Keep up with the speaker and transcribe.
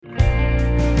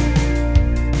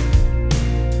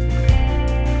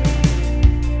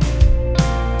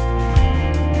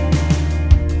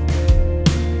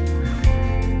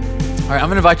All right, I'm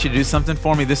going to invite you to do something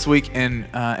for me this week and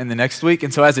the next week.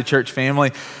 And so as a church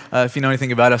family, if you know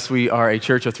anything about us, we are a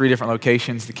church of 3 different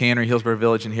locations, the Cannery, Hillsborough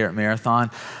Village, and here at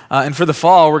Marathon. And for the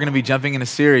fall, we're going to be jumping in a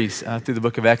series through the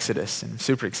book of Exodus. And I'm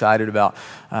super excited about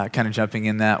kind of jumping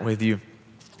in that with you.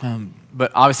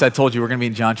 But obviously I told you we're going to be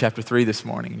in John chapter 3 this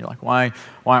morning. And you're like, why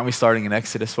aren't we starting in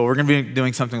Exodus? Well, we're going to be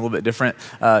doing something a little bit different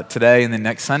today and then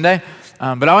next Sunday.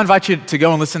 But I'll invite you to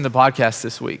go and listen to the podcast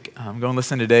this week. Go and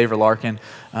listen to Dave or Larkin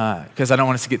because I don't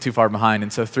want us to get too far behind.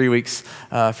 And so 3 weeks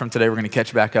from today, we're going to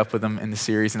catch back up with them in the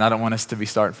series. And I don't want us to be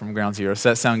starting from ground zero. So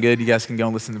that sound good? You guys can go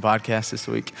and listen to the podcast this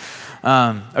week.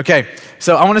 Okay,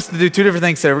 so I want us to do 2 different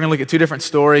things today. We're going to look at 2 different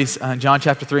stories, John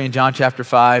chapter 3 and John chapter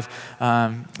 5.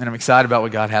 And I'm excited about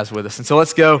what God has with us. And so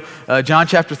let's go. John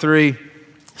chapter 3,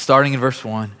 starting in verse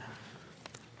 1.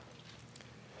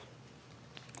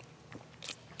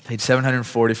 Page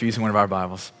 740 if you're using one of our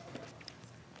Bibles.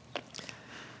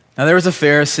 Now there was a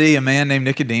Pharisee, a man named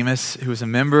Nicodemus, who was a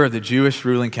member of the Jewish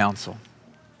ruling council.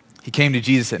 He came to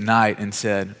Jesus at night and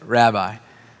said, "Rabbi,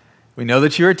 we know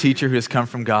that you are a teacher who has come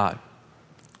from God,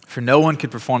 for no one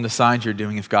could perform the signs you're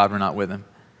doing if God were not with him."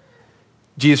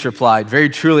 Jesus replied, "Very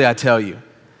truly I tell you,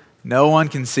 no one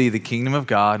can see the kingdom of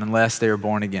God unless they are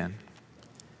born again."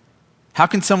 "How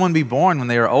can someone be born when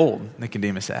they are old?"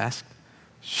 Nicodemus asked.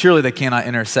 "Surely they cannot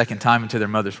enter a second time into their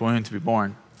mother's womb to be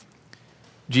born."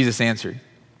 Jesus answered,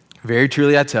 "Very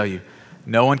truly I tell you,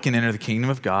 no one can enter the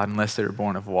kingdom of God unless they are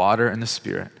born of water and the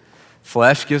Spirit.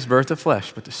 Flesh gives birth to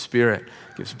flesh, but the Spirit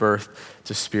gives birth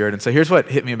to spirit." And so here's what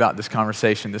hit me about this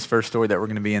conversation, this first story that we're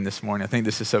going to be in this morning. I think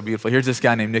this is so beautiful. Here's this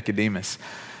guy named Nicodemus,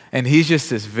 and he's just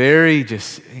this very,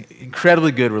 just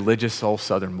incredibly good religious old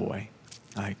Southern boy.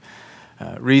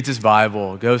 Reads his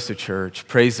Bible, goes to church,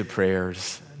 prays the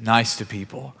prayers, nice to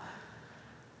people.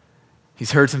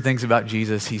 He's heard some things about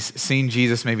Jesus. He's seen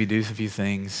Jesus maybe do a few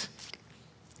things.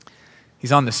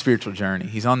 He's on this spiritual journey.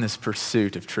 He's on this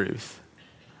pursuit of truth.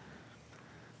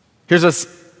 Here's what's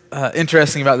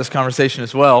interesting about this conversation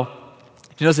as well. Do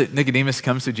you notice that Nicodemus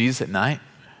comes to Jesus at night?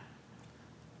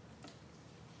 I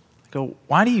go,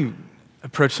 why do you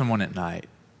approach someone at night?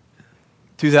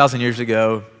 2,000 years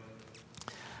ago,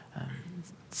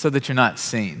 so that you're not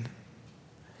seen.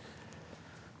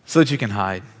 So that you can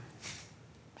hide.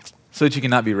 So that you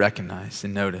cannot be recognized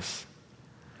and noticed.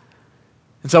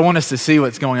 And so I want us to see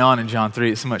what's going on in John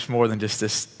 3. It's so much more than just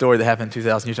this story that happened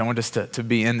 2,000 years ago. I want us to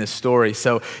be in this story.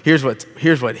 So here's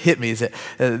what hit me is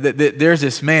that there's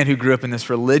this man who grew up in this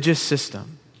religious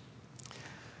system.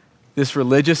 This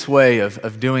religious way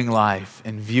of doing life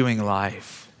and viewing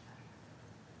life.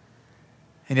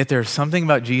 And yet there's something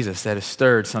about Jesus that has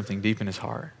stirred something deep in his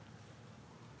heart.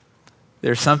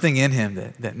 There's something in him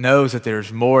that knows that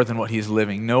there's more than what he's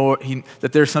living.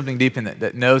 That there's something deep in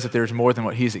that knows that there's more than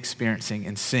what he's experiencing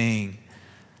and seeing.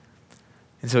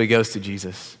 And so he goes to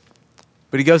Jesus.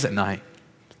 But he goes at night.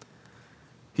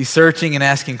 He's searching and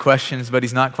asking questions, but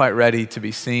he's not quite ready to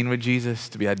be seen with Jesus,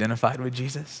 to be identified with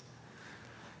Jesus.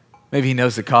 Maybe he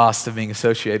knows the cost of being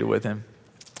associated with him,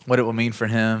 what it will mean for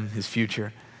him, his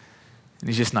future. And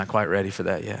he's just not quite ready for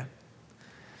that yet.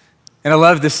 And I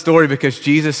love this story because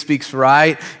Jesus speaks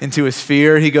right into his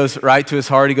fear. He goes right to his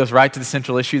heart. He goes right to the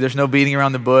central issue. There's no beating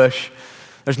around the bush.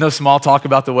 There's no small talk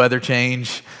about the weather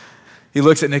change. He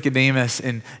looks at Nicodemus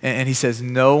and he says,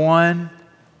 no one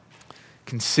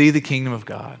can see the kingdom of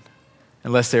God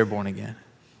unless they are born again.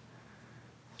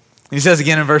 And he says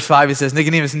again in verse 5, he says,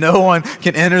 "Nicodemus, no one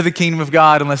can enter the kingdom of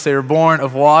God unless they are born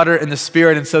of water and the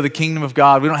Spirit." And so the kingdom of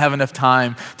God, we don't have enough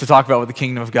time to talk about what the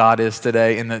kingdom of God is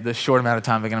today in the short amount of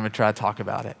time that I'm going to try to talk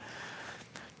about it.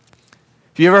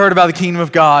 If you ever heard about the kingdom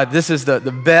of God, this is the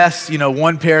best,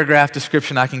 1 paragraph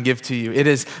description I can give to you. It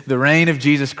is the reign of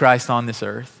Jesus Christ on this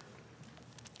earth.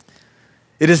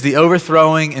 It is the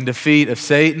overthrowing and defeat of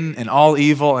Satan and all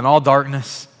evil and all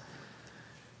darkness.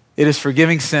 It is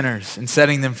forgiving sinners and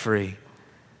setting them free.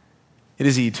 It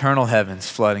is the eternal heavens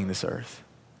flooding this earth.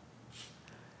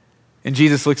 And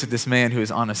Jesus looks at this man who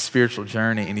is on a spiritual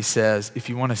journey and he says, if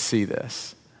you want to see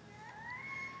this,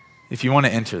 if you want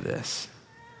to enter this,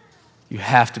 you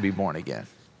have to be born again.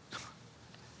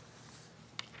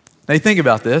 Now you think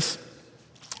about this.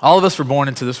 All of us were born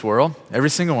into this world, every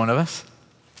single one of us.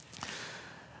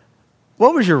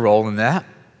 What was your role in that?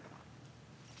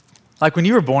 Like when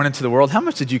you were born into the world, how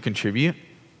much did you contribute?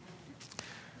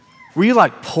 Were you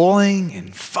like pulling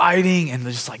and fighting and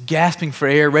just like gasping for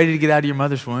air, ready to get out of your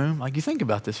mother's womb? Like you think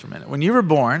about this for a minute. When you were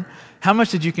born, how much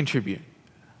did you contribute?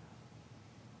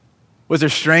 Was there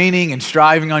straining and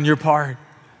striving on your part?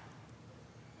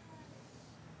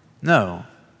 No.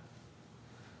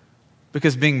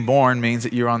 Because being born means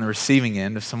that you're on the receiving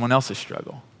end of someone else's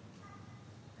struggle.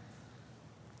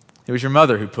 It was your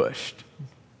mother who pushed.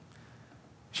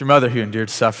 It's your mother who endured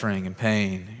suffering and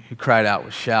pain, who cried out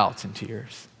with shouts and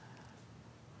tears.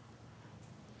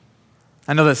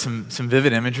 I know that's some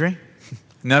vivid imagery.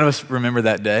 None of us remember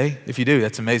that day. If you do,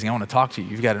 that's amazing. I want to talk to you.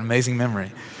 You've got an amazing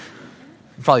memory.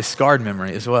 Probably scarred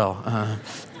memory as well.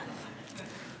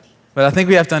 But I think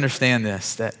we have to understand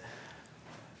this,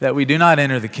 that we do not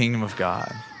enter the kingdom of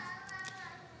God.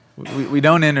 We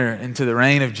don't enter into the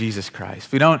reign of Jesus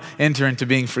Christ. We don't enter into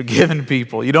being forgiven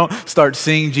people. You don't start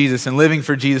seeing Jesus and living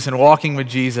for Jesus and walking with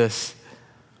Jesus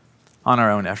on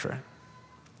our own effort.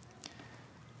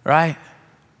 Right?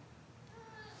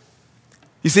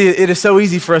 You see, it is so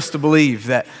easy for us to believe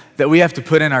that we have to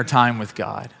put in our time with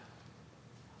God.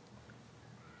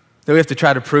 That we have to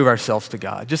try to prove ourselves to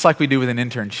God, just like we do with an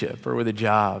internship or with a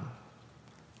job,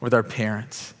 with our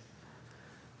parents.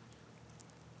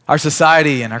 Our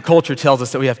society and our culture tells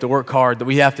us that we have to work hard, that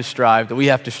we have to strive, that we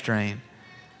have to strain.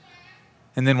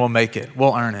 And then we'll make it,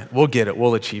 we'll earn it, we'll get it,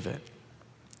 we'll achieve it.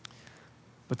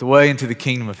 But the way into the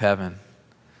kingdom of heaven,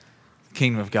 the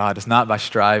kingdom of God, is not by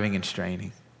striving and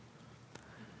straining.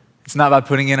 It's not by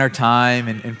putting in our time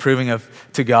and proving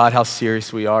to God how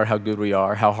serious we are, how good we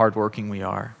are, how hardworking we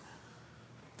are.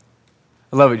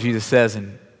 I love what Jesus says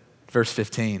in verse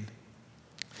 15.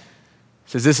 He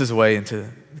says, this is the way into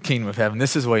the kingdom of heaven.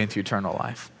 This is the way into eternal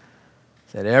life.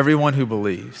 That everyone who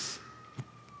believes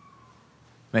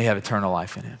may have eternal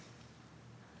life in him.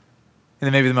 And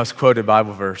then maybe the most quoted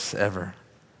Bible verse ever.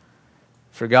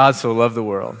 For God so loved the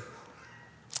world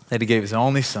that he gave his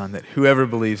only Son, that whoever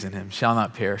believes in him shall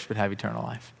not perish but have eternal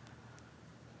life.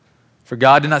 For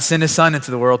God did not send his Son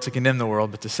into the world to condemn the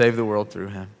world, but to save the world through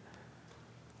him.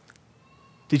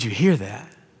 Did you hear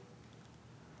that?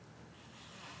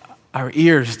 Our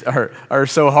ears are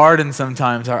so hardened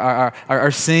sometimes.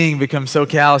 Our seeing becomes so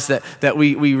callous that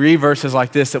we read verses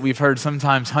like this that we've heard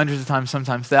sometimes hundreds of times,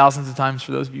 sometimes thousands of times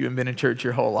for those of you who have been in church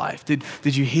your whole life.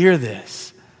 Did you hear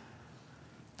this?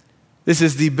 This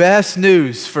is the best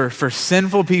news for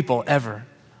sinful people ever.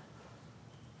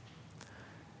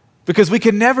 Because we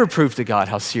can never prove to God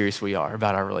how serious we are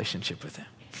about our relationship with him.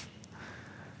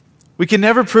 We can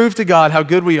never prove to God how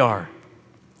good we are.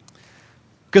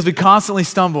 Because we constantly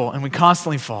stumble and we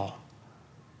constantly fall.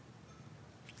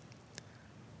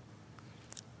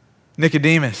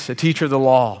 Nicodemus, a teacher of the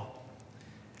law,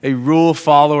 a rule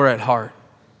follower at heart.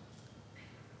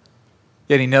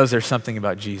 Yet he knows there's something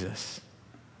about Jesus.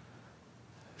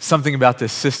 Something about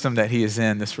this system that he is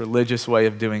in, this religious way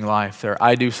of doing life, where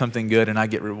I do something good and I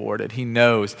get rewarded. He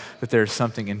knows that there's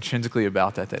something intrinsically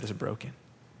about that is broken.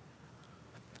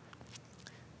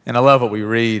 And I love what we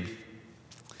read. It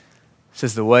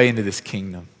says the way into this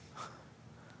kingdom,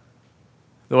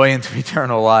 the way into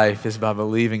eternal life is by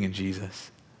believing in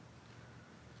Jesus,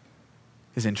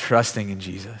 is in trusting in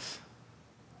Jesus.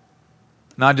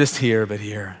 Not just here, but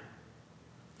here.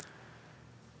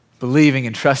 Believing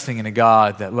and trusting in a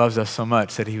God that loves us so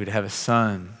much that he would have a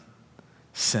Son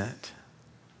sent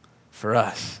for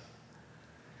us.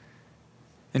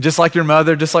 And just like your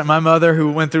mother, just like my mother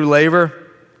who went through labor,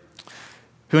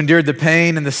 who endured the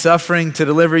pain and the suffering to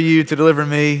deliver you, to deliver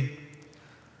me,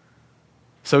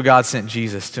 so God sent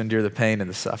Jesus to endure the pain and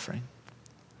the suffering.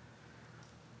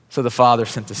 So the Father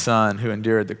sent the Son who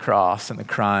endured the cross and the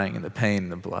crying and the pain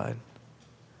and the blood.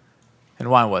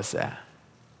 And why was that?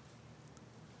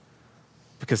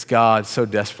 Because God so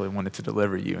desperately wanted to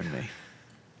deliver you and me,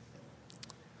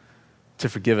 to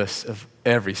forgive us of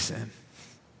every sin,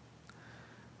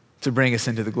 to bring us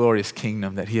into the glorious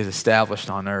kingdom that he has established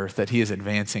on earth, that he is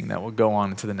advancing, that will go on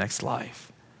into the next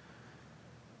life.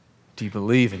 Do you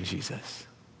believe in Jesus?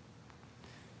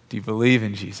 Do you believe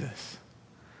in Jesus?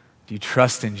 Do you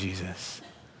trust in Jesus?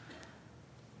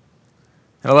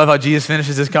 And I love how Jesus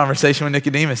finishes this conversation with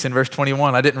Nicodemus in verse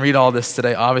 21. I didn't read all this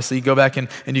today, obviously. You go back and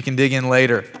you can dig in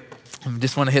later. I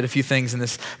just want to hit a few things in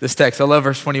this text. I love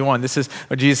verse 21. This is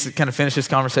where Jesus kind of finished his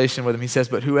conversation with him. He says,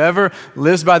 but whoever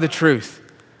lives by the truth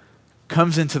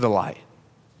comes into the light.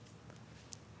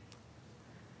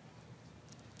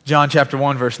 John chapter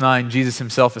 1, verse 9, Jesus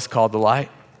himself is called the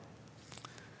light.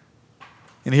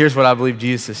 And here's what I believe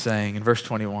Jesus is saying in verse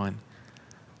 21,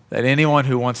 that anyone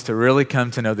who wants to really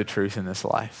come to know the truth in this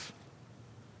life,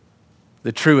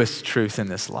 the truest truth in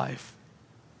this life,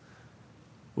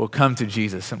 will come to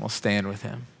Jesus and will stand with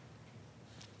him.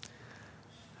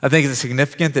 I think it's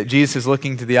significant that Jesus is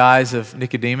looking to the eyes of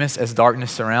Nicodemus as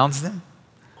darkness surrounds them.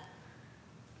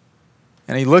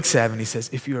 And he looks at him and he says,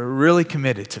 if you are really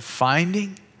committed to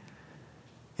finding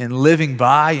and living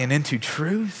by and into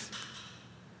truth,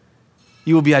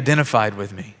 you will be identified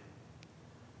with me.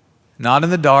 Not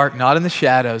in the dark, not in the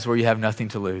shadows where you have nothing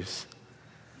to lose,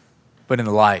 but in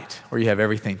the light where you have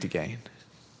everything to gain.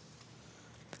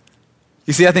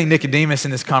 You see, I think Nicodemus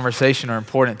and this conversation are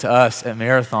important to us at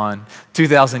Marathon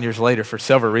 2,000 years later for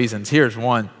several reasons. Here's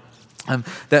one.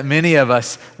 That many of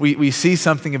us, we see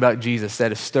something about Jesus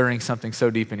that is stirring something so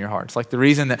deep in your hearts. Like the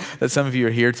reason that some of you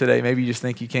are here today, maybe you just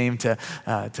think you came to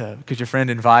because your friend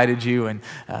invited you, and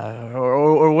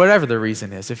or whatever the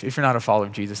reason is. If you're not a follower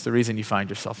of Jesus, the reason you find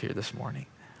yourself here this morning.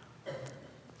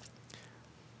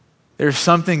 There's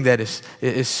something that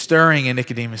is stirring in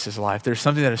Nicodemus' life. There's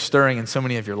something that is stirring in so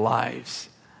many of your lives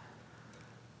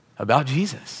about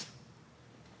Jesus.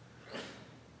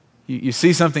 You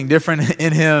see something different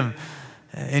in him,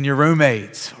 in your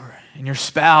roommates, or in your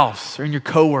spouse, or in your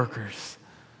coworkers.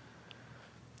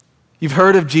 You've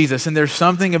heard of Jesus, and there's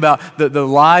something about the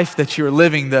life that you're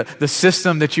living, the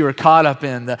system that you are caught up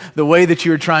in, the way that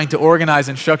you are trying to organize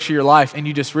and structure your life, and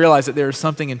you just realize that there is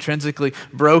something intrinsically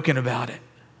broken about it.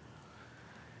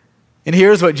 And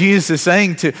here's what Jesus is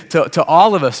saying to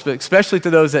all of us, but especially to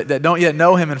those that don't yet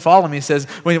know him and follow him. He says,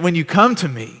 when you come to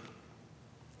me,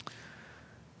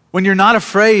 when you're not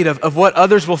afraid of what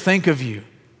others will think of you,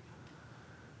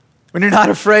 when you're not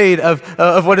afraid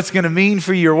of what it's going to mean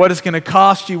for you or what it's going to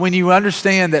cost you, when you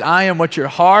understand that I am what your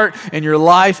heart and your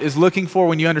life is looking for,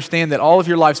 when you understand that all of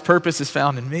your life's purpose is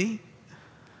found in me,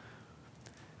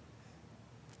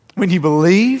 when you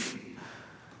believe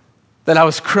that I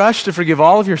was crushed to forgive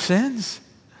all of your sins,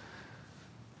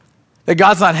 that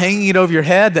God's not hanging it over your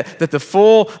head, that the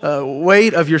full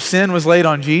weight of your sin was laid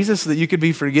on Jesus so that you could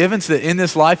be forgiven, so that in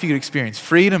this life you could experience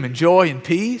freedom and joy and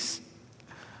peace.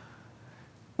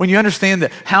 When you understand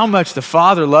that how much the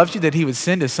Father loves you, that he would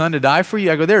send his Son to die for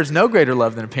you, I go, there is no greater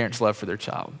love than a parent's love for their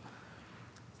child.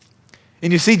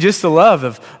 And you see just the love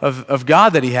of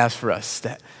God that he has for us,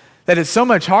 that it's so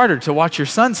much harder to watch your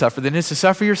son suffer than it is to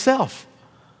suffer yourself.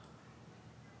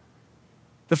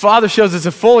 The Father shows us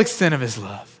the full extent of his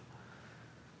love,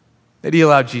 that he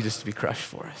allowed Jesus to be crushed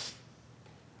for us.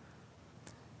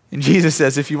 And Jesus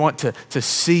says, if you want to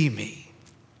see me,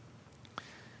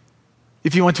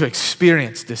 if you want to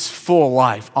experience this full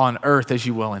life on earth as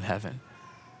you will in heaven,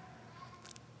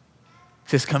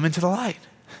 just come into the light.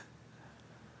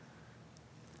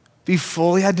 Be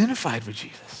fully identified with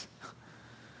Jesus.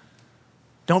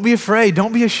 Don't be afraid.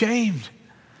 Don't be ashamed.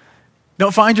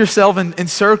 Don't find yourself in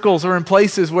circles or in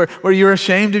places where you're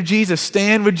ashamed of Jesus.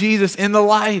 Stand with Jesus in the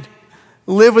light.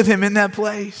 Live with him in that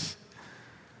place.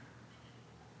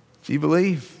 Do you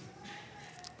believe?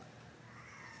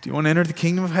 Do you want to enter the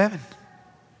kingdom of heaven?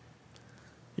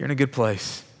 You're in a good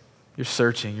place. You're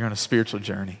searching. You're on a spiritual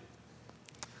journey.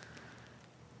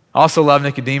 I also love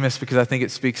Nicodemus because I think it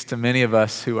speaks to many of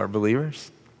us who are believers.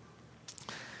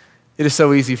 It is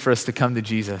so easy for us to come to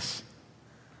Jesus,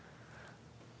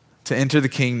 to enter the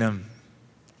kingdom,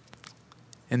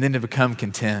 and then to become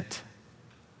content,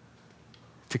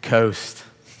 to coast,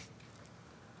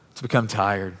 to become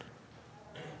tired.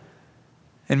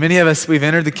 And many of us, we've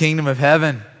entered the kingdom of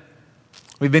heaven.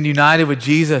 We've been united with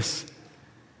Jesus,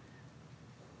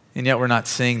 and yet we're not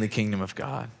seeing the kingdom of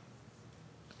God.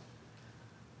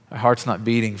 Our heart's not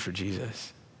beating for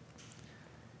Jesus.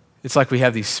 It's like we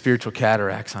have these spiritual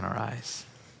cataracts on our eyes.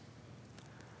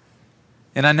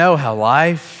 And I know how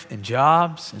life and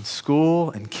jobs and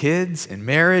school and kids and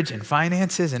marriage and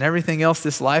finances and everything else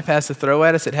this life has to throw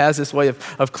at us, it has this way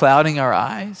of clouding our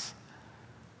eyes.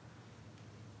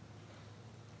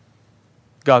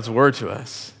 God's word to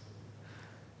us,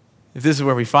 if this is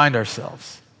where we find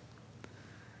ourselves,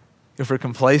 if we're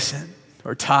complacent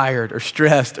or tired or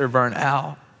stressed or burnt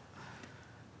out,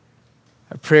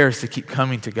 our prayer is to keep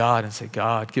coming to God and say,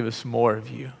 God, give us more of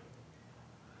you.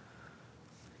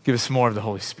 Give us more of the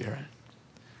Holy Spirit.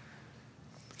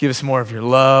 Give us more of your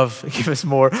love. Give us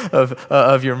more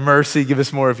of your mercy. Give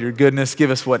us more of your goodness. Give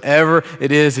us whatever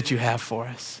it is that you have for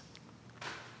us.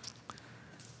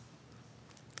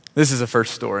 This is the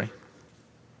first story.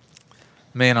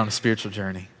 Man on a spiritual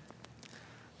journey.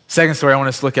 Second story I want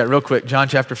us to look at real quick, John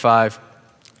chapter 5.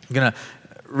 I'm going to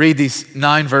read these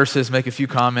 9 verses, make a few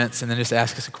comments, and then just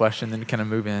ask us a question, then kind of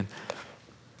move in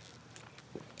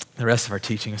the rest of our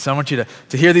teaching. So I want you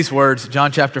to hear these words,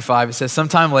 John chapter 5. It says,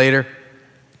 sometime later,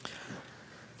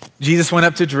 Jesus went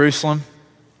up to Jerusalem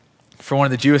for one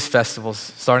of the Jewish festivals,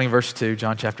 starting verse 2,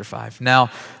 John chapter 5. Now,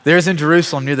 there is in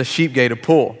Jerusalem near the sheep gate a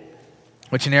pool,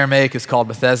 which in Aramaic is called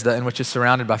Bethesda, and which is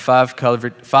surrounded by five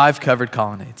covered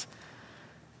colonnades.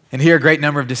 And here a great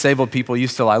number of disabled people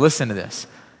used to lie. Listen to this.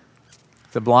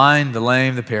 The blind, the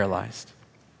lame, the paralyzed.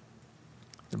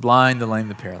 The blind, the lame,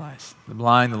 the paralyzed. The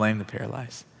blind, the lame, the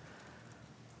paralyzed.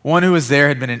 One who was there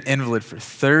had been an invalid for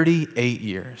 38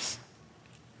 years.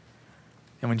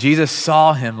 And when Jesus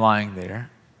saw him lying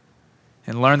there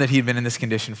and learned that he'd been in this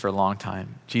condition for a long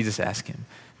time, Jesus asked him,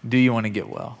 "Do you want to get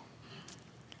well?"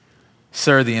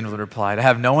 "Sir," the invalid replied, "I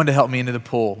have no one to help me into the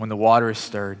pool when the water is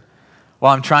stirred.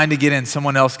 While I'm trying to get in,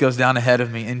 someone else goes down ahead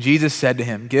of me." And Jesus said to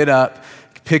him, "Get up,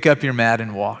 pick up your mat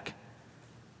and walk."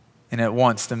 And at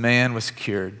once the man was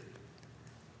cured.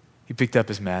 He picked up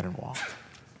his mat and walked.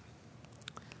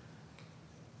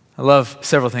 I love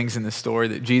several things in this story,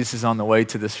 that Jesus is on the way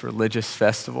to this religious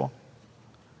festival,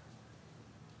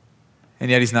 and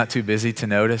yet he's not too busy to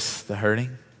notice the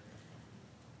hurting.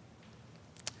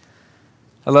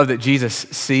 I love that Jesus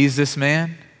sees this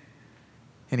man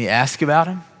and he asks about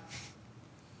him.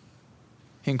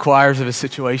 He inquires of his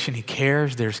situation. He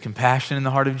cares. There's compassion in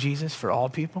the heart of Jesus for all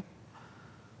people.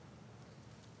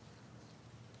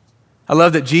 I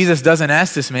love that Jesus doesn't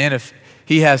ask this man if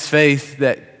he has faith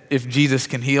that if Jesus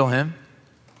can heal him.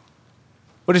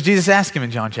 What does Jesus ask him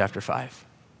in John chapter 5?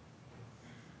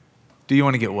 Do you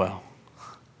want to get well?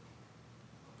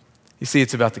 You see,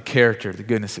 it's about the character, the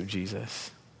goodness of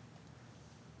Jesus.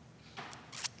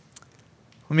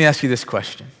 Let me ask you this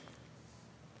question.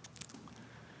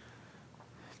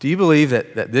 Do you believe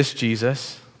that this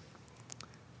Jesus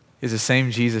is the same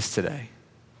Jesus today?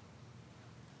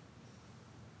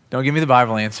 Don't give me the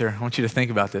Bible answer. I want you to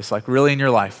think about this, like really in your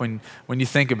life, when you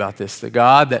think about this, the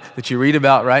God that you read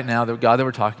about right now, the God that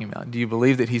we're talking about, do you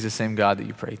believe that he's the same God that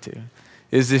you pray to?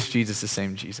 Is this Jesus the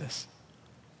same Jesus?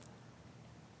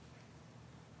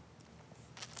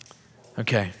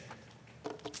 Okay.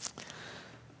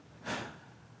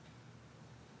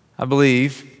 I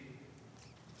believe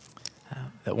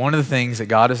that one of the things that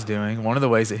God is doing, one of the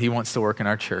ways that he wants to work in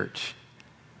our church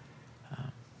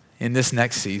in this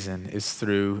next season is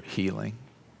through healing.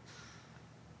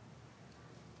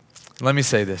 Let me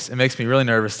say this. It makes me really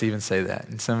nervous to even say that.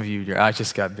 And some of you, your eyes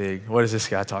just got big. What is this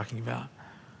guy talking about?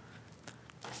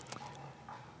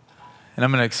 And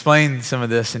I'm going to explain some of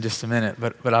this in just a minute,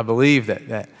 but I believe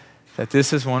that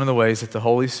this is one of the ways that the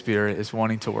Holy Spirit is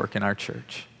wanting to work in our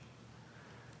church.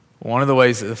 One of the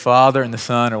ways that the Father and the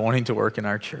Son are wanting to work in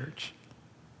our church.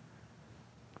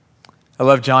 I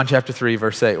love John chapter 3,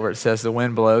 verse 8, where it says, "The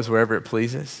wind blows wherever it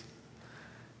pleases.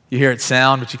 You hear its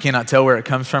sound, but you cannot tell where it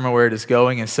comes from or where it is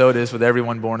going, and so it is with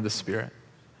everyone born of the Spirit."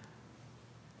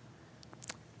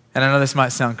 And I know this might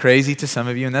sound crazy to some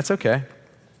of you, and that's okay.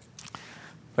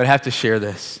 But I have to share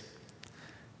this.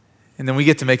 And then we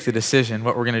get to make the decision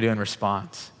what we're going to do in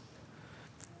response.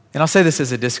 And I'll say this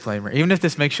as a disclaimer. Even if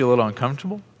this makes you a little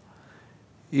uncomfortable,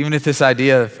 even if this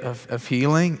idea of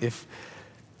healing, if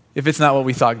it's not what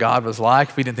we thought God was like,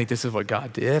 if we didn't think this is what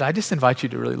God did, I just invite you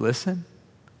to really listen,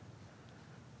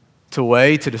 to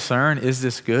weigh, to discern, is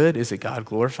this good? Is it God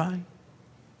glorifying?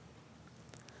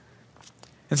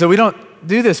 And so we don't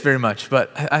do this very much,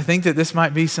 but I think that this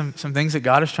might be some things that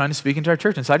God is trying to speak into our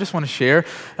church. And so I just want to share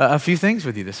a few things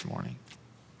with you this morning.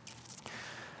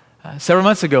 Several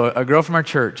months ago, a girl from our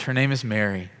church, her name is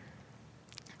Mary,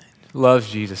 loves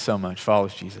Jesus so much,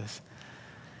 follows Jesus.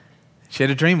 She had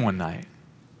a dream one night.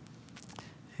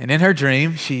 And in her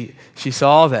dream, she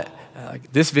saw that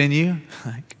this venue,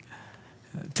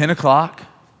 10 o'clock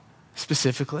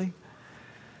specifically.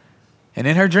 And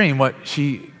in her dream, what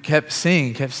she kept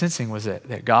seeing, kept sensing was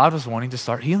that God was wanting to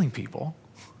start healing people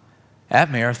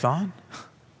at Marathon.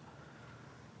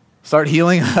 Start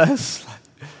healing us.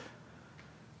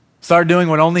 Start doing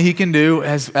what only he can do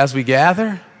as we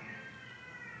gather.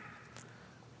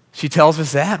 She tells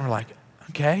us that, and we're like,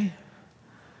 okay.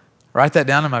 Write that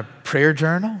down in my prayer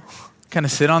journal. Kind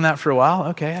of sit on that for a while.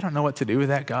 Okay, I don't know what to do with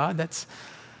that, God. That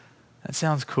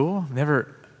sounds cool.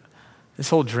 This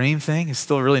whole dream thing is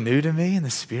still really new to me in the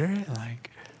spirit.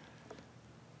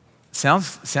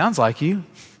 Sounds like you.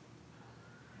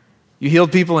 You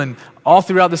healed people all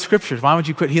throughout the scriptures. Why would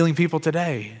you quit healing people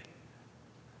today?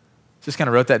 Just kind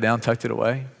of wrote that down, tucked it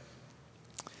away.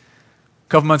 A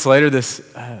couple months later, this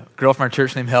girl from our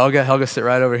church named Helga sit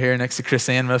right over here next to Chris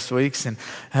Ann most weeks, and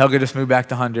Helga just moved back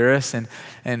to Honduras, and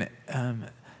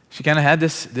she kind of had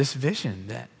this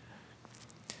vision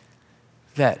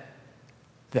that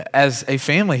as a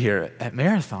family here at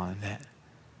Marathon,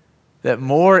 that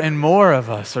more and more of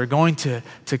us are going to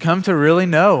come to really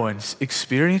know and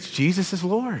experience Jesus as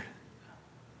Lord.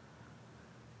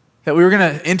 That we were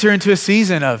going to enter into a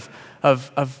season of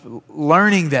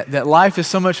learning that life is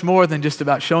so much more than just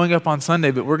about showing up on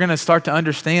Sunday, but we're going to start to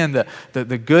understand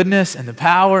the goodness and the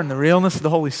power and the realness of the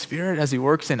Holy Spirit as he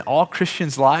works in all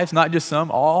Christians' lives, not just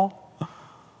some, all.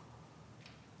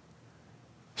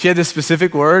 She had this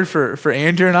specific word for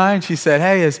Andrew and I, and she said,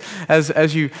 hey,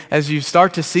 as you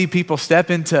start to see people step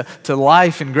into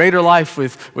life and greater life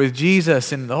with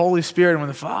Jesus and the Holy Spirit and with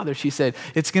the Father, she said,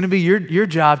 it's going to be your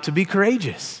job to be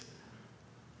courageous.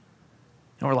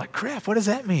 And we're like, crap, what does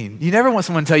that mean? You never want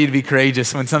someone to tell you to be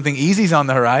courageous when something easy's on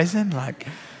the horizon. Like,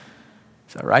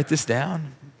 so I write this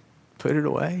down, put it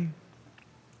away.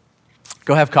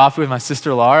 Go have coffee with my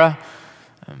sister Laura.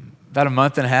 About a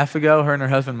month and a half ago, her and her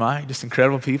husband Mike, just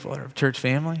incredible people, our church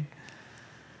family.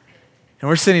 And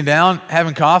we're sitting down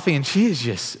having coffee, and she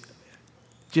is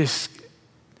just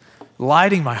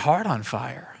lighting my heart on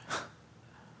fire.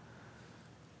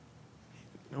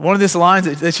 One of these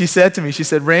lines that she said to me, she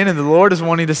said, Brandon, the Lord is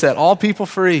wanting to set all people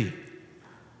free.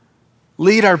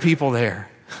 Lead our people there.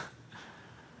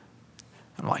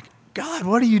 I'm like, God,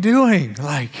 what are you doing?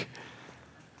 Like,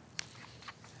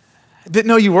 I didn't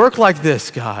know you work like this,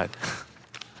 God.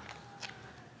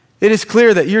 It is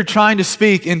clear that you're trying to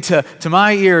speak into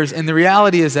my ears, and the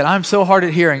reality is that I'm so hard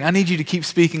at hearing. I need you to keep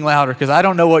speaking louder because I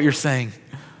don't know what you're saying.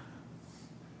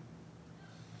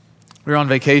 We were on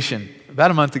vacation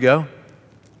about a month ago.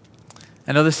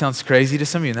 I know this sounds crazy to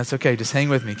some of you, and that's okay. Just hang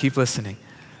with me. Keep listening.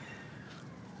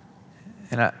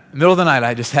 And in the middle of the night,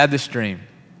 I just had this dream.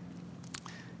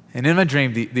 And in my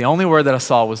dream, the only word that I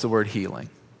saw was the word healing.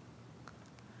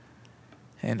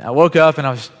 And I woke up and I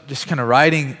was just kind of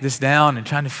writing this down and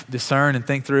trying to discern and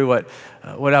think through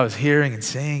what I was hearing and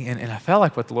seeing. And I felt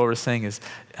like what the Lord was saying is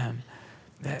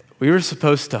that we were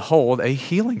supposed to hold a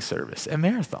healing service at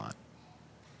Marathon.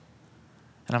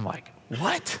 And I'm like,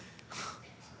 what?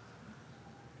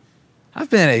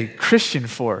 I've been a Christian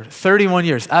for 31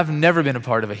 years. I've never been a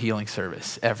part of a healing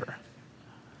service, ever.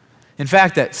 In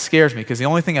fact, that scares me because the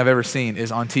only thing I've ever seen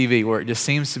is on TV where it just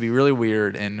seems to be really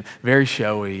weird and very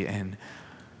showy. And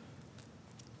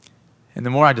the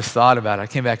more I just thought about it, I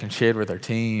came back and shared with our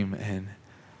team, and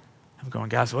I'm going,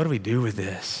 guys, what do we do with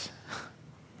this?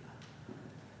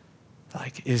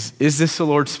 Like, is this the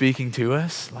Lord speaking to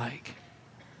us? Like,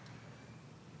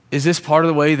 is this part of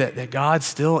the way that God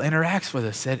still interacts with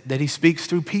us, that he speaks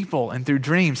through people and through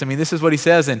dreams? I mean, this is what he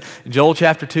says in Joel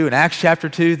chapter 2 and Acts chapter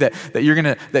 2,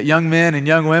 that young men and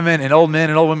young women and old men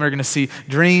and old women are going to see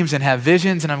dreams and have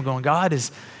visions. And I'm going, God,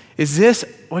 is this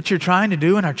what you're trying to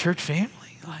do in our church family?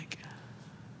 Like,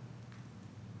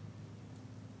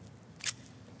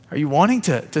 are you wanting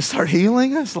to start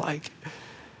healing us? Like,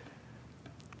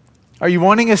 are you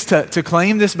wanting us to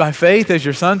claim this by faith as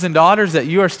your sons and daughters, that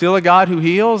you are still a God who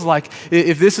heals? Like,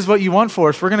 if this is what you want for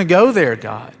us, we're going to go there,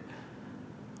 God.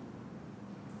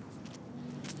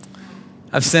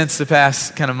 I've sensed the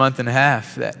past kind of month and a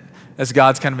half that as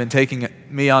God's kind of been taking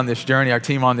me on this journey, our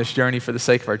team on this journey for the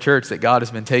sake of our church, that God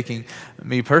has been taking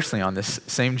me personally on this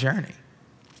same journey.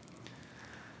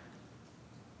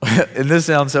 And this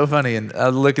sounds so funny, and I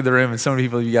look at the room, and so many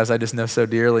people of you guys I just know so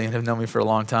dearly and have known me for a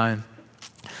long time.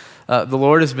 The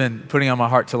Lord has been putting on my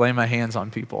heart to lay my hands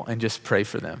on people and just pray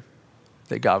for them,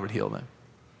 that God would heal them.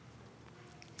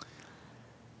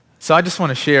 So I just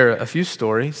want to share a few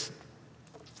stories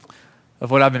of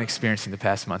what I've been experiencing the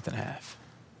past month and a half.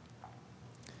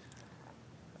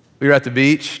 We were at the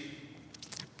beach,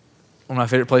 one of my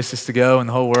favorite places to go in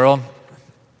the whole world.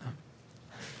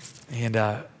 And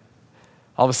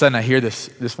all of a sudden I hear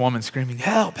this woman screaming,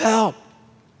 help, help.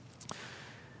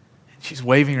 And she's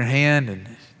waving her hand,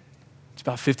 and it's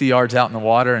about 50 yards out in the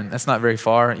water, and that's not very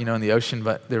far, in the ocean,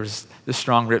 but there was this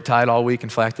strong rip tide all week. In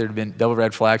fact, there had been double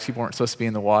red flags. People weren't supposed to be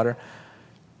in the water.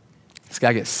 This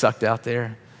guy gets sucked out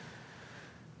there.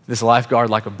 This lifeguard,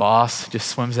 like a boss, just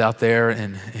swims out there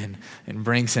and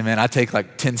brings him in. I take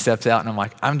like 10 steps out, and I'm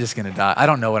like, I'm just going to die. I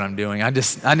don't know what I'm doing. I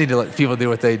need to let people do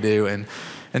what they do.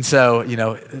 And so,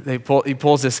 he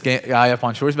pulls this guy up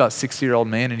on shore. He's about a 60-year-old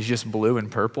man, and he's just blue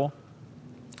and purple.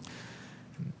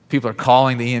 People are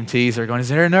calling the EMTs. They're going,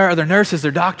 are there nurses? There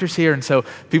are doctors here. And so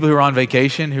people who are on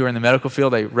vacation, who are in the medical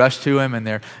field, they rush to him, and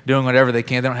they're doing whatever they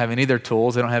can. They don't have any of their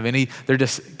tools. They don't have any. They're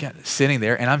just sitting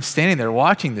there. And I'm standing there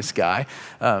watching this guy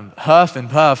huff and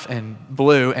puff and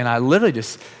blue. And I literally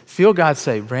just feel God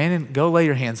say, Brandon, go lay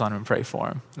your hands on him and pray for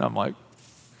him. And I'm like,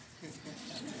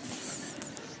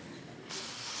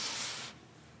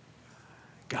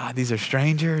 God, these are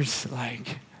strangers.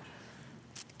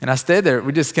 And I stayed there.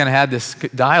 We just kind of had this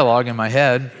dialogue in my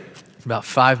head for about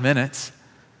 5 minutes.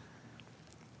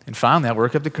 And finally, I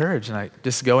work up the courage, and I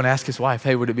just go and ask his wife,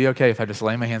 hey, would it be okay if I just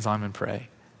lay my hands on him and pray?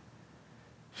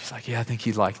 She's like, yeah, I think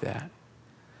he'd like that.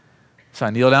 So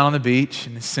I kneel down on the beach,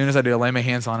 and as soon as I do, I lay my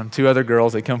hands on him. 2 other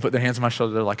girls, they come put their hands on my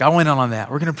shoulder. They're like, I went on that.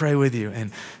 We're going to pray with you.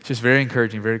 And it's just very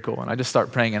encouraging, very cool. And I just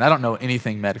start praying, and I don't know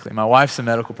anything medically. My wife's a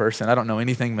medical person. I don't know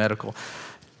anything medical.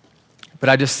 But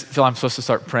I just feel I'm supposed to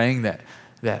start praying that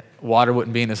water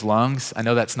wouldn't be in his lungs. I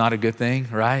know that's not a good thing,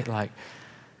 right? Like,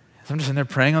 so I'm just in there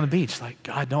praying on the beach, like,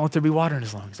 God, don't let there be water in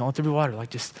his lungs. Don't let there be water.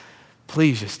 Like,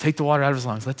 please, just take the water out of his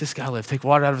lungs. Let this guy live. Take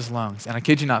water out of his lungs. And I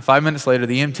kid you not, 5 minutes later,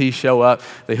 the EMTs show up.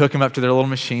 They hook him up to their little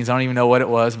machines. I don't even know what it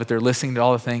was, but they're listening to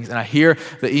all the things. And I hear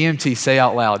the EMT say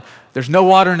out loud, there's no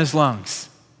water in his lungs.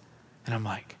 And I'm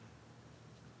like,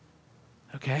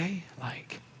 okay,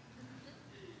 like,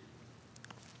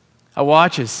 I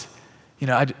watch as,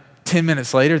 10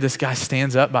 minutes later, this guy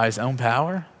stands up by his own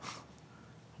power,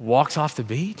 walks off the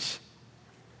beach.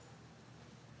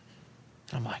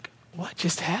 I'm like, what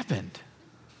just happened?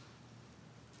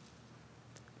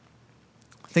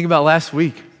 Think about last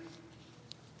week.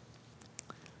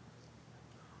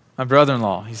 My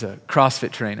brother-in-law, he's a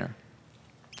CrossFit trainer.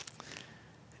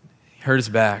 He hurt his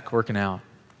back working out.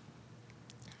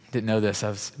 Didn't know this. I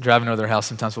was driving over their house.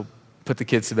 Sometimes we'll put the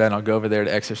kids to bed and I'll go over there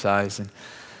to exercise. And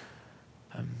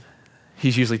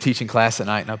he's usually teaching class at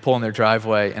night, and I pull in their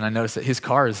driveway and I notice that his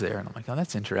car is there. And I'm like, oh,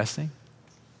 that's interesting.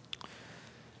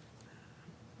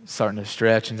 Starting to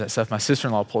stretch and that stuff. My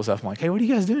sister-in-law pulls up. I'm like, hey, what are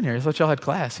you guys doing here? I thought y'all had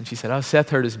class. And she said, oh, Seth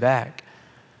hurt his back.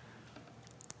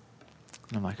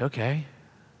 And I'm like, okay.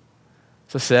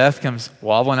 So Seth comes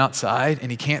wobbling outside,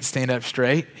 and he can't stand up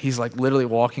straight. He's like literally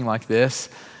walking like this.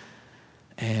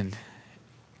 And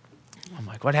I'm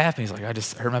like, what happened? He's like, I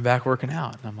just hurt my back working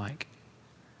out. And I'm like,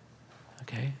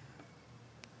 okay.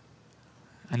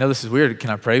 I know this is weird. Can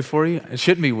I pray for you? It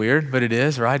shouldn't be weird, but it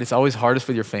is, right? It's always hardest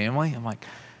with your family. I'm like,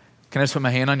 can I just put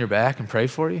my hand on your back and pray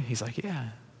for you? He's like, yeah.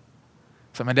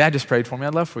 So my dad just prayed for me.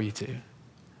 I'd love for you to.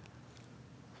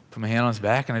 Put my hand on his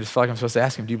back, and I just feel like I'm supposed to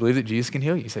ask him, do you believe that Jesus can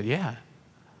heal you? He said, yeah.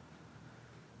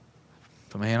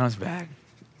 Put my hand on his back.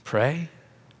 Pray.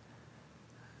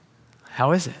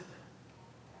 How is it?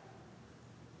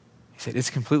 He said, it's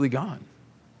completely gone.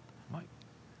 I'm like,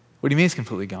 what do you mean it's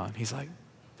completely gone? He's like,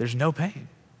 there's no pain.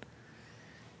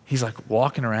 He's like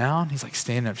walking around. He's like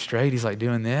standing up straight. He's like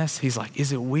doing this. He's like,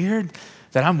 is it weird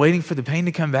that I'm waiting for the pain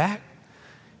to come back?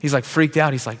 He's like freaked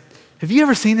out. He's like, have you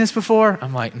ever seen this before?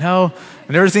 I'm like, no, I've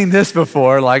never seen this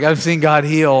before. Like, I've seen God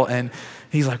heal. And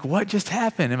he's like, what just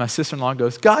happened? And my sister-in-law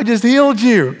goes, God just healed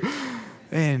you.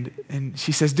 And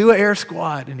she says, do an air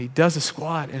squat. And he does a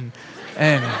squat. And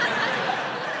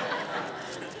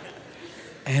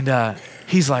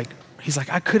he's like,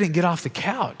 I couldn't get off the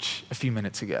couch a few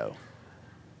minutes ago.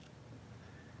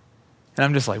 And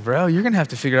I'm just like, bro, you're going to have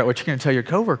to figure out what you're going to tell your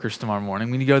coworkers tomorrow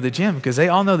morning when you go to the gym, because they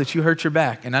all know that you hurt your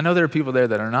back. And I know there are people there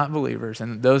that are not believers,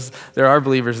 and there are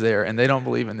believers there, and they don't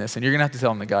believe in this. And you're going to have to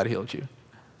tell them that God healed you.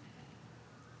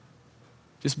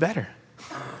 Just better.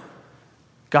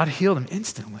 God healed him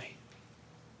instantly.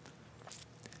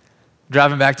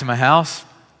 Driving back to my house,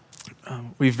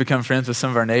 we've become friends with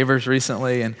some of our neighbors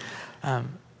recently, and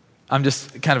I'm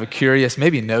just kind of a curious,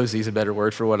 maybe nosy is a better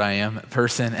word for what I am,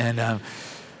 person. And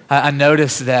I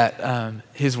noticed that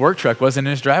his work truck wasn't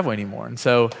in his driveway anymore. And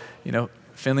so,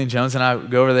 Finley and Jones and I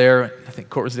go over there. I think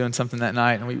Court was doing something that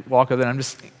night, and we walk over there, and I'm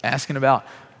just asking about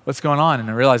what's going on. And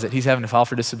I realize that he's having to file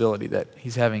for disability, that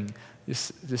he's having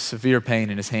this severe pain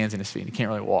in his hands and his feet. He can't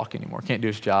really walk anymore, can't do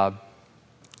his job.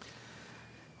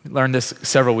 We learned this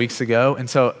several weeks ago. And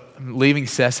so I'm leaving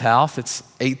Seth's house. It's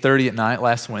 8:30 at night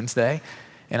last Wednesday.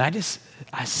 And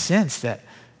I sense that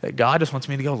God just wants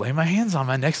me to go lay my hands on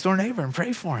my next door neighbor and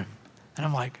pray for him. And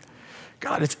I'm like,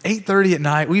 God, it's 8:30 at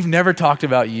night. We've never talked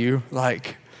about you.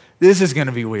 Like, this is going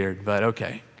to be weird, but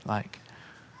okay.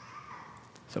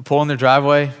 So pull in their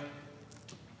driveway.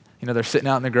 They're sitting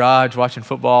out in the garage watching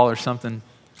football or something.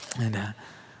 And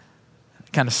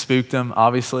kind of spooked them,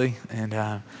 obviously.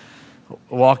 And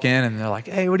walk in, and they're like,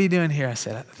 hey, what are you doing here? I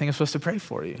said, I think I'm supposed to pray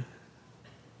for you.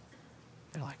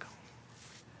 They're like,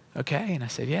 okay. And I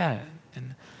said, yeah.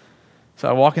 And so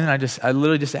I walk in, and I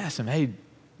literally just asked them, hey,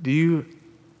 do you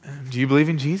believe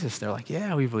in Jesus? They're like,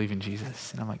 yeah, we believe in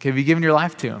Jesus. And I'm like, have you given your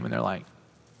life to him? And they're like,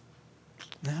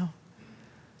 no.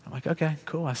 I'm like, okay,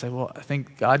 cool. I said, well, I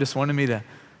think God just wanted me to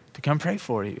come pray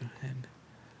for you.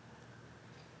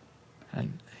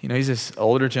 And he's this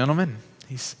older gentleman.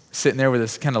 He's sitting there with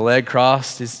his kind of leg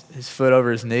crossed, his foot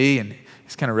over his knee, and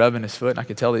he's kind of rubbing his foot, and I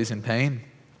could tell that he's in pain.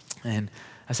 And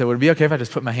I said, would it be okay if I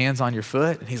just put my hands on your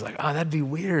foot? And he's like, oh, that'd be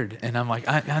weird. And I'm like,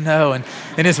 I know. And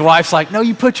his wife's like, no,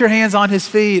 you put your hands on his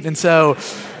feet. And so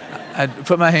I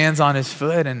put my hands on his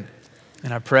foot, and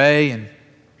I pray,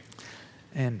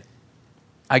 and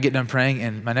I get done praying,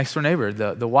 and my next door neighbor,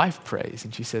 the wife prays,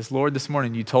 and she says, Lord, this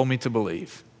morning you told me to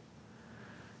believe.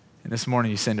 And this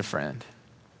morning you send a friend.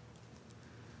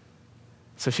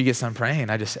 So she gets done praying,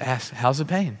 and I just ask, how's the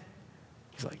pain?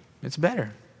 He's like, it's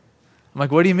better. I'm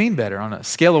like, what do you mean better? On a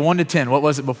scale of 1 to 10, what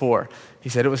was it before? He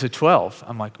said it was a 12.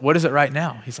 I'm like, what is it right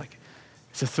now? He's like,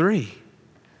 it's a 3.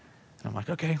 And I'm like,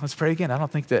 okay, let's pray again. I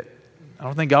don't think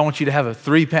God wants you to have a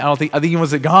 3 pain. I think he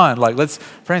wants it gone. Like, let's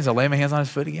pray. And so I lay my hands on his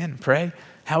foot again and pray.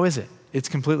 How is it? It's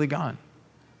completely gone.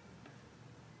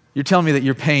 You're telling me that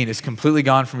your pain is completely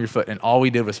gone from your foot and all we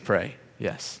did was pray?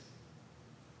 Yes.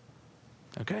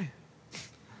 Okay.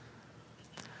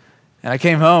 And I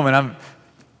came home and I'm,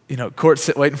 Court's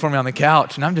waiting for me on the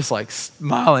couch and I'm just like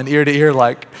smiling ear to ear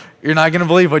like, you're not going to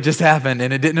believe what just happened.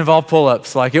 And it didn't involve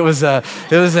pull-ups. Like it was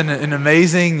an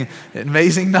amazing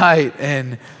night.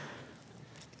 And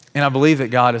I believe that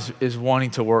God is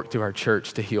wanting to work through our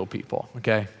church to heal people,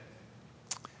 okay?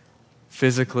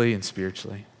 Physically and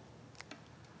spiritually.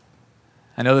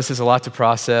 I know this is a lot to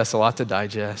process, a lot to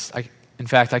digest. In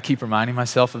fact, I keep reminding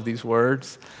myself of these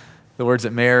words, the words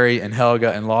that Mary and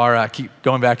Helga and Laura, I keep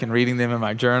going back and reading them in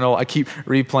my journal. I keep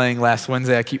replaying last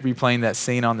Wednesday, I keep replaying that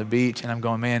scene on the beach, and I'm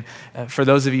going, man, for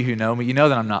those of you who know me, you know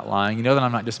that I'm not lying. You know that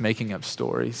I'm not just making up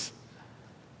stories.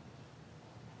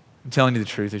 I'm telling you the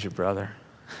truth as your brother,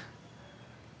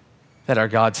 that our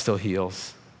God still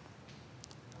heals.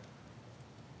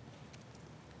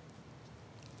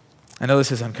 I know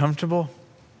this is uncomfortable,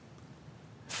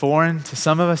 foreign to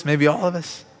some of us, maybe all of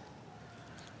us.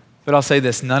 But I'll say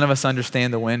this, none of us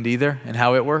understand the wind either and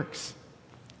how it works,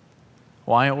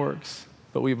 why it works,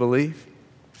 but we believe.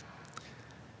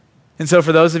 And so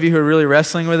for those of you who are really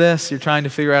wrestling with this, you're trying to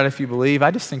figure out if you believe,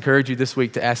 I just encourage you this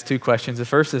week to ask 2 questions. The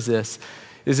first is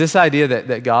this idea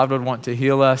that God would want to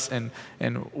heal us and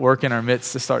work in our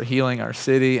midst to start healing our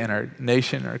city and our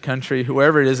nation, our country,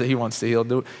 whoever it is that he wants to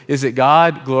heal, is it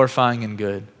God glorifying and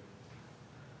good?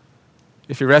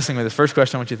 If you're wrestling with this, first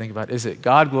question I want you to think about, is it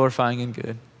God glorifying and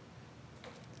good?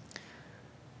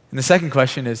 And the second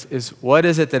question is what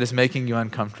is it that is making you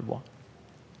uncomfortable?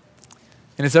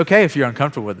 And it's okay if you're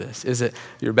uncomfortable with this. Is it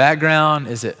your background?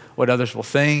 Is it what others will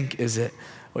think? Is it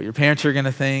what your parents are going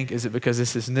to think? Is it because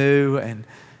this is new? And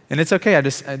it's okay.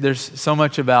 There's so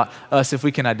much about us. If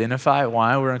we can identify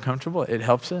why we're uncomfortable, it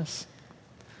helps us.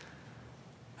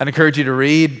 I'd encourage you to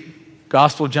read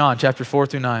Gospel of John, chapter 4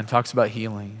 through 9, talks about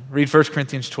healing. Read 1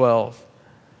 Corinthians 12.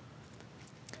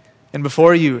 And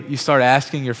before you start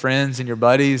asking your friends and your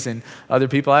buddies and other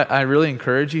people, I really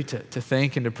encourage you to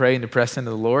think and to pray and to press into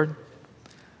the Lord.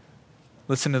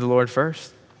 Listen to the Lord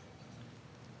first.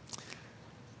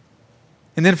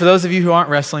 And then for those of you who aren't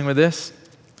wrestling with this,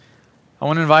 I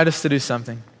want to invite us to do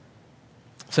something.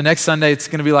 So next Sunday, it's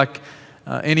going to be like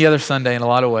any other Sunday in a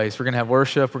lot of ways. We're going to have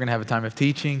worship. We're going to have a time of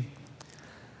teaching.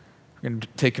 We're going to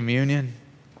take communion.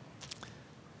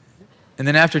 And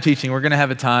then after teaching, we're going to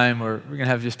have a time where we're going to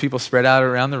have just people spread out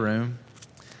around the room.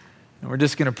 And we're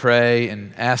just going to pray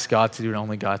and ask God to do what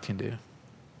only God can do.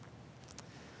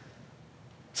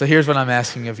 So here's what I'm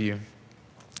asking of you.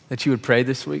 That you would pray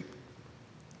this week.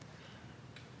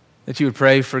 That you would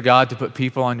pray for God to put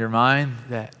people on your mind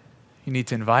that you need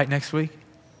to invite next week.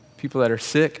 People that are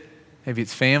sick. Maybe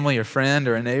it's family or friend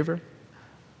or a neighbor.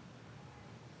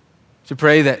 To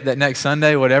pray that next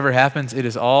Sunday, whatever happens, it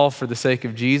is all for the sake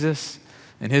of Jesus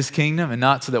and his kingdom, and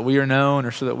not so that we are known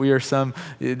or so that we are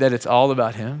that it's all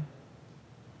about him.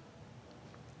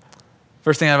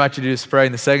 First thing I invite you to do is pray,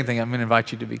 and the second thing I'm going to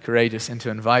invite you to be courageous and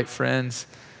to invite friends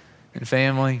and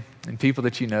family and people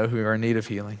that you know who are in need of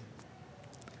healing.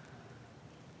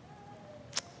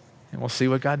 And we'll see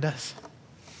what God does.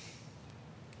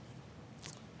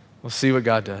 We'll see what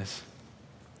God does.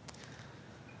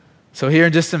 So here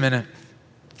in just a minute,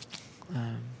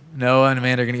 Noah and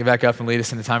Amanda are going to get back up and lead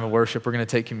us in a time of worship. We're going to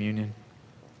take communion.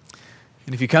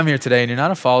 And if you come here today and you're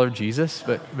not a follower of Jesus,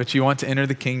 but you want to enter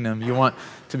the kingdom, you want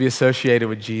to be associated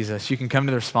with Jesus, you can come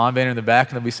to the Respond banner in the back,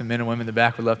 and there'll be some men and women in the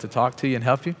back who would love to talk to you and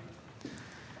help you.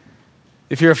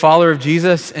 If you're a follower of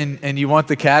Jesus and you want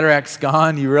the cataracts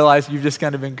gone, you realize you've just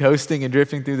kind of been coasting and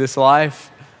drifting through this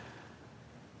life,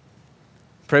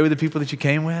 pray with the people that you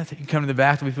came with. You can come to the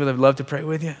back, there'll be people that would love to pray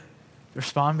with you. The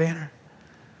Respond banner.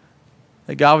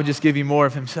 That God would just give you more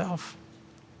of himself.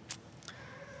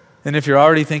 And if you're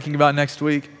already thinking about next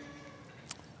week,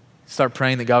 start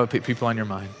praying that God would put people on your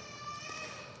mind.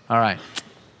 All right.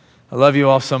 I love you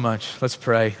all so much. Let's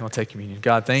pray and we'll take communion.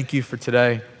 God, thank you for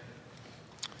today.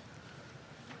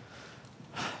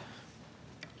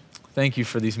 Thank you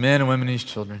for these men and women and these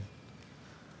children.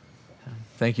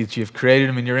 Thank you that you have created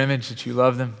them in your image, that you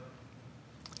love them,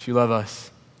 that you love us.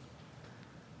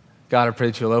 God, I pray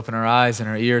that you'll open our eyes and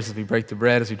our ears as we break the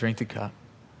bread, as we drink the cup,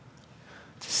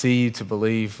 to see you, to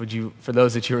believe. Would you, for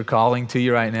those that you are calling to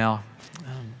you right now,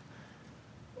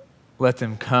 let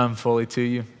them come fully to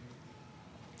you,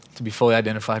 to be fully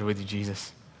identified with you,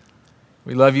 Jesus.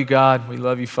 We love you, God. We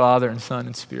love you, Father and Son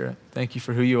and Spirit. Thank you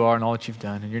for who you are and all that you've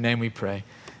done. In your name we pray.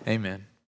 Amen.